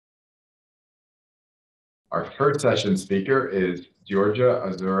Our first session speaker is Giorgia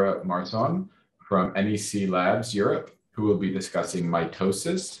Azzurra Marson from NEC Labs Europe, who will be discussing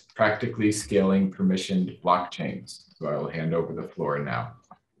MITOSIS, practically scaling permissioned blockchains. So I will hand over the floor now.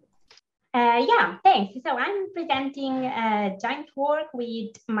 Yeah, thanks. So I'm presenting joint work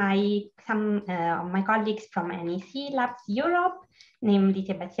with some of my colleagues from NEC Labs Europe, namely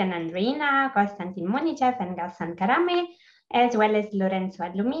Sebastien Andreina, Konstantin Munichev, and Ghassan Karame, as well as Lorenzo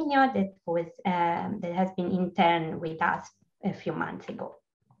Alluminio, that has been intern with us a few months ago.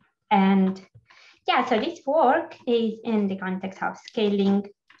 And yeah, so this work is in the context of scaling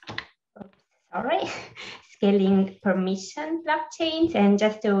permission blockchains. And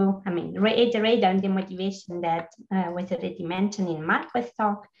just to, reiterate on the motivation that was already mentioned in Marco's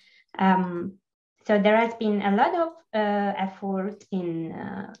talk. So there has been a lot of effort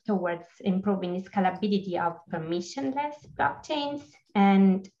towards improving the scalability of permissionless blockchains.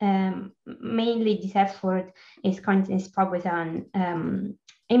 And mainly this effort is focused on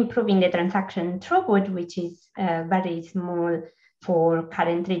improving the transaction throughput, which is very small for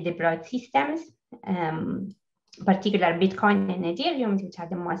currently deployed systems, particularly Bitcoin and Ethereum, which are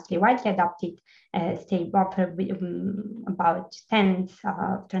the mostly widely adopted, they offer about tens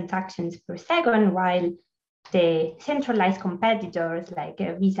of transactions per second, while the centralized competitors like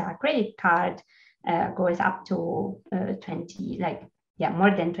a Visa credit card goes up to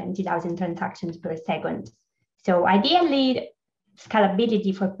more than 20,000 transactions per second. So ideally,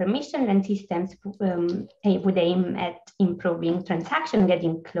 scalability for permissionless systems would aim at improving transaction,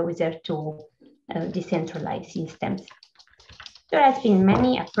 getting closer to decentralized systems. There has been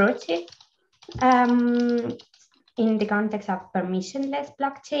many approaches in the context of permissionless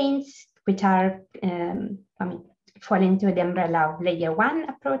blockchains, which are fall into the umbrella of layer 1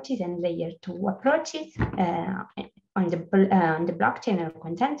 approaches and layer 2 approaches on the blockchain or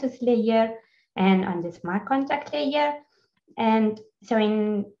consensus layer and on the smart contract layer. And so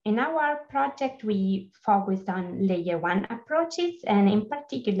in our project, we focused on layer 1 approaches, and in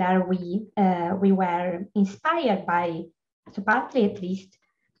particular, we were inspired by, so partly at least,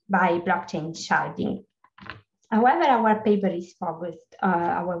 by blockchain sharding. However, our paper is focused,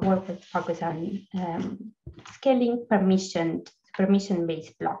 our work is focused on scaling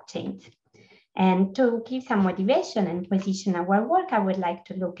permission-based blockchains. And to give some motivation and position our work, I would like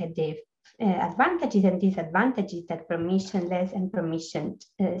to look at the advantages and disadvantages that permissionless and permissioned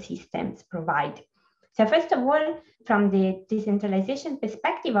systems provide. So first of all, from the decentralization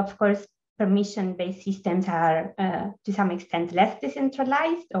perspective, of course, permission-based systems are to some extent less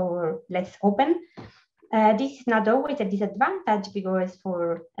decentralized or less open. This is not always a disadvantage because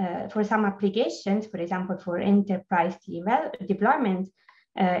for some applications, for example, for enterprise deployment,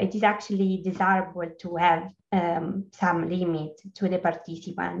 it is actually desirable to have some limit to the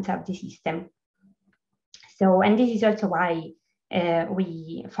participants of the system. So, and this is also why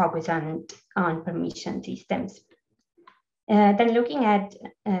we focus on permission systems. Then looking at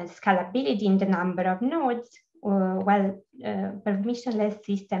scalability in the number of nodes, permissionless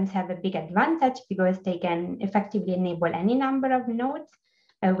systems have a big advantage because they can effectively enable any number of nodes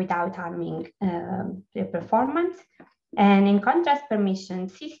without harming the performance. And in contrast, permission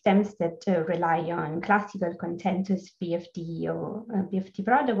systems that rely on classical consensus BFT or BFT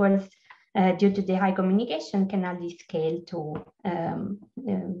protocols, due to the high communication, can only scale to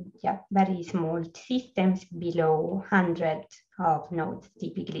very small systems below 100 of nodes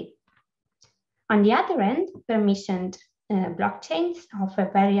typically. On the other end, permissioned blockchains offer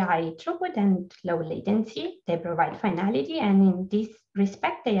very high throughput and low latency. They provide finality, and in this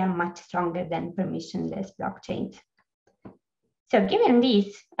respect, they are much stronger than permissionless blockchains. So given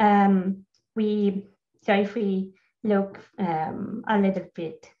this, if we look a little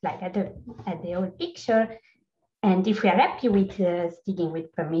bit like at the whole picture, and if we are happy with sticking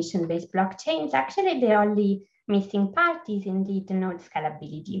with permission-based blockchains, actually the only missing part is indeed the node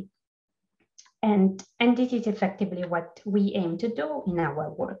scalability. And this is effectively what we aim to do in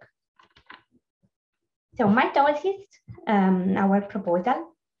our work. So MITOSIS, our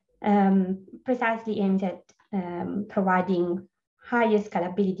proposal, precisely aims at providing higher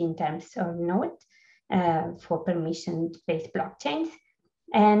scalability in terms of node for permission-based blockchains.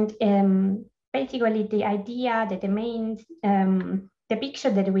 And basically the idea that the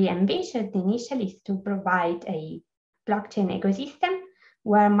picture that we envisioned initially is to provide a blockchain ecosystem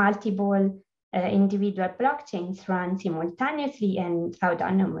where multiple individual blockchains run simultaneously and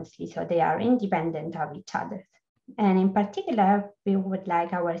autonomously, so they are independent of each other. And in particular, we would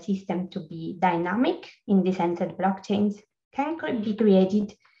like our system to be dynamic in the sense that blockchains can be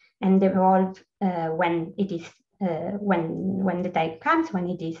created and evolve when it is when the time comes, when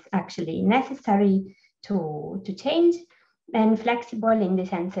it is actually necessary, to change, and flexible in the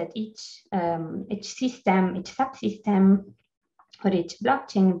sense that each system, each subsystem, or each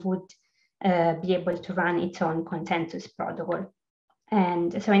blockchain would be able to run its own consensus protocol.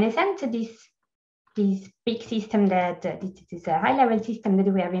 And so in a sense, this big system this a high-level system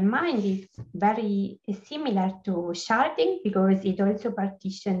that we have in mind is very similar to sharding, because it also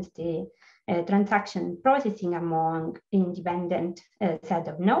partitions the transaction processing among independent set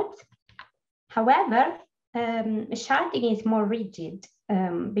of nodes. However, sharding is more rigid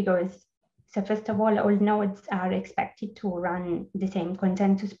because, so first of all nodes are expected to run the same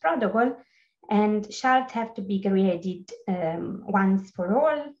consensus protocol, and shards have to be created once for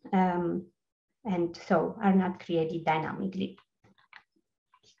all, and so are not created dynamically.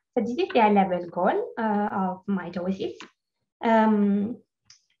 So this is the high-level goal of MITOSIS.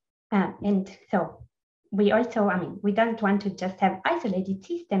 And so we also, we don't want to just have isolated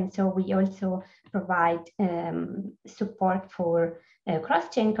systems, so we also provide support for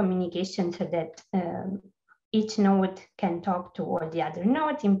cross-chain communication so that each node can talk to all the other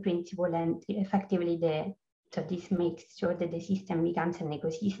nodes in principle, and effectively so this makes sure that the system becomes an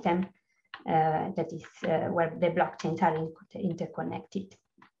ecosystem that is where the blockchains are interconnected.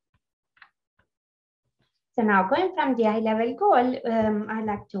 So now, going from the high-level goal, I'd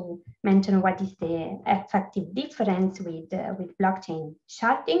like to mention what is the effective difference with blockchain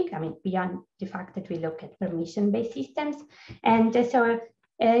sharding. Beyond the fact that we look at permission-based systems. And so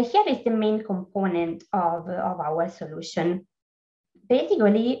here is the main component of our solution.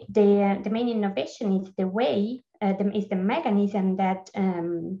 Basically, the main innovation is the way, is the mechanism that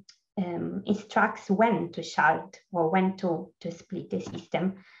instructs when to shard or when to split the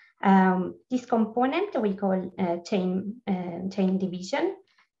system. This component we call chain division,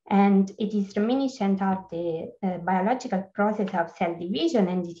 and it is reminiscent of the biological process of cell division,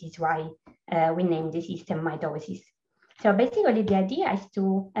 and this is why we named the system mitosis. So basically, the idea is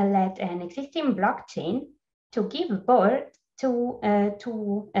to let an existing blockchain to give birth to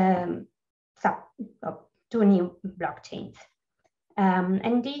two new blockchains.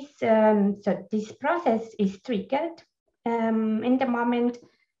 And this process is triggered in the moment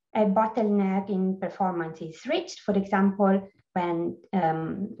a bottleneck in performance is reached. For example, when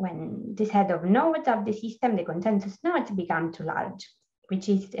the set of nodes of the system, the consensus nodes, become too large, which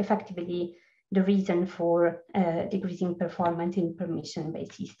is effectively the reason for decreasing performance in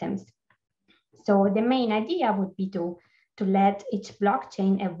permission-based systems. So the main idea would be to let each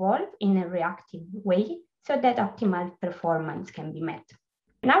blockchain evolve in a reactive way so that optimal performance can be met.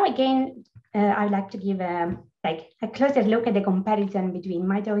 Now again, I'd like to give a closer look at the comparison between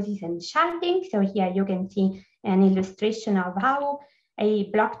mitosis and sharding. So here you can see an illustration of how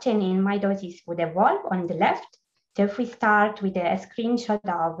a blockchain in mitosis would evolve on the left. So if we start with a screenshot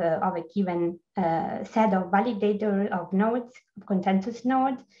of a given set of validator of nodes, of consensus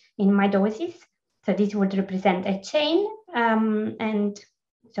nodes in mitosis, so this would represent a chain, and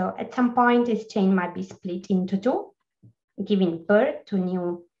so at some point this chain might be split into two, giving birth to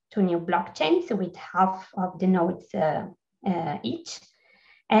new blockchains with half of the nodes each.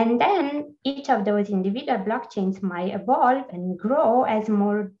 And then each of those individual blockchains might evolve and grow as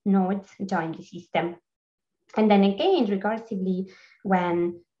more nodes join the system. And then again, recursively,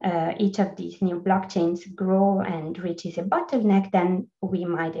 when each of these new blockchains grow and reaches a bottleneck, then we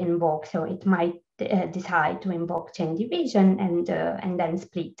might invoke, so it might decide to invoke chain division and then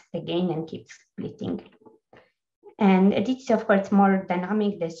split again and keep splitting. And this is, of course, more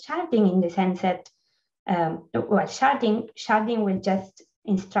dynamic than sharding in the sense that, sharding will just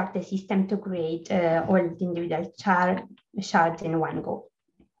instruct the system to create all the individual shards in one go.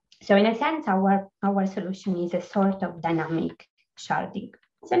 So in a sense, our solution is a sort of dynamic sharding.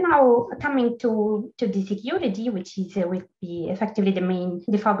 So now coming to the security, which is will be effectively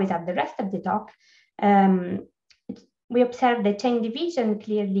the focus of the rest of the talk, we observe that chain division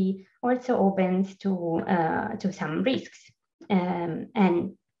clearly also opens to some risks.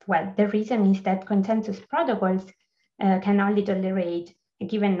 And well, the reason is that consensus protocols can only tolerate a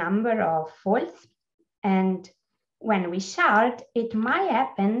given number of faults. And when we shard, it might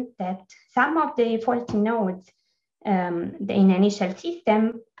happen that some of the faulty nodes in the initial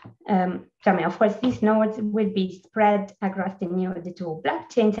system, of course, these nodes will be spread across the two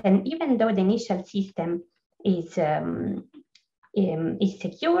blockchains. And even though the initial system is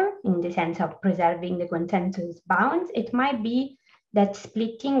secure in the sense of preserving the consensus bounds, it might be that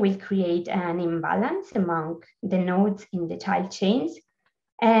splitting will create an imbalance among the nodes in the child chains.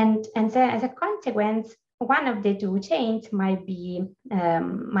 And so as a consequence, one of the two chains might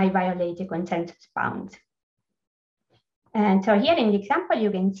violate the consensus bounds. And so here in the example,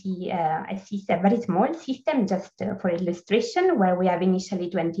 you can see a very small system, just for illustration, where we have initially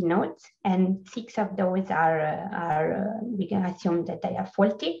 20 nodes, and 6 of those we can assume that they are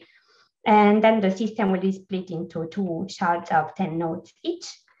faulty. And then the system will be split into 2 shards of 10 nodes each.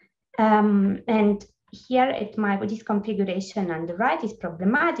 And here this configuration on the right is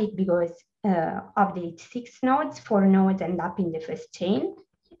problematic because of the 6 nodes, 4 nodes end up in the first chain,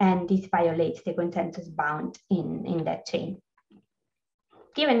 and this violates the consensus bound in that chain.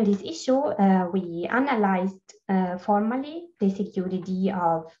 Given this issue, we analyzed formally the security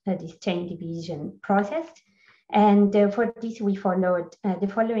of this chain division process. And for this, we followed the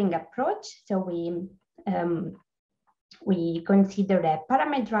following approach. So we considered a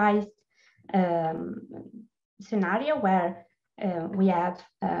parameterized scenario where we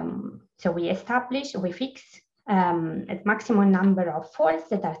fix a maximum number of faults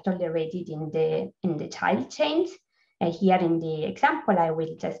that are tolerated in the child chains. Here in the example, I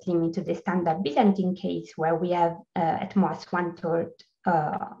will just limit to the standard Byzantine case where we have at most 1/3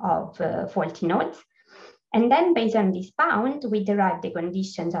 of faulty nodes. And then based on this bound, we derive the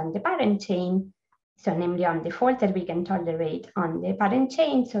conditions on the parent chain, so namely on the fault that we can tolerate on the parent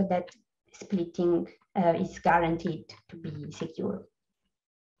chain, so that splitting is guaranteed to be secure.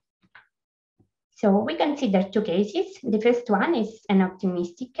 So we consider 2 cases. The first one is an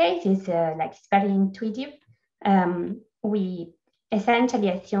optimistic case. It's very intuitive. We essentially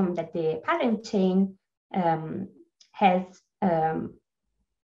assume that the parent chain has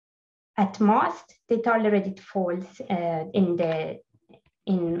at most the tolerated faults in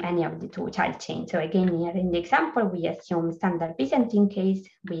any of the 2 child chains. So again, here in the example, we assume standard Byzantine case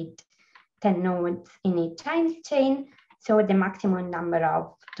with 10 nodes in each child chain. So the maximum number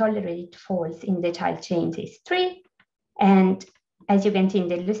of tolerated faults in the child chains is 3. And as you can see in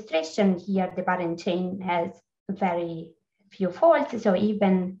the illustration here, the parent chain has very few faults. So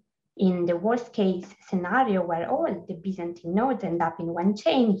even in the worst case scenario where all the Byzantine nodes end up in 1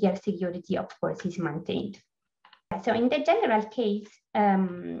 chain, here security, of course, is maintained. So in the general case,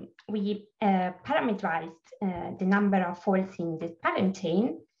 we parameterized the number of faults in the parent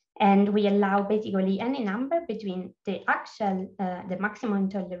chain, and we allow basically any number between the maximum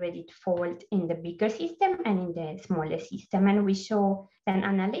tolerated fault in the bigger system and in the smaller system. And we show then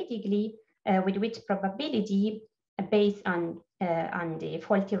analytically with which probability, based on the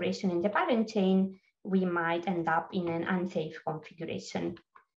fault duration in the parent chain, we might end up in an unsafe configuration.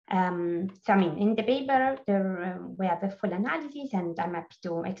 So in the paper, we have a full analysis, and I'm happy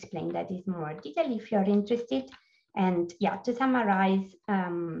to explain that in more detail if you're interested. And yeah, to summarize,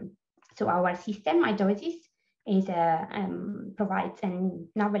 so our system, MITOSIS, provides a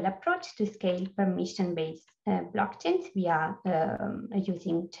novel approach to scale permission-based blockchains via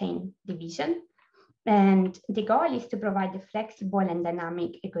using chain division. And the goal is to provide a flexible and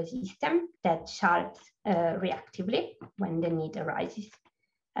dynamic ecosystem that shards reactively when the need arises.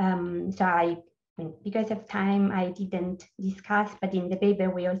 Because of time, I didn't discuss, but in the paper,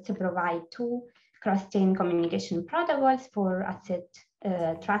 we also provide 2 cross-chain communication protocols for asset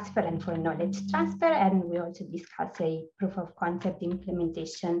transfer and for knowledge transfer. And we also discuss a proof of concept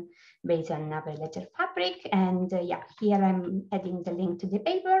implementation based on Naval Ledger Fabric. And yeah, here I'm adding the link to the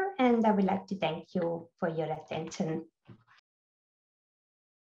paper, and I would like to thank you for your attention.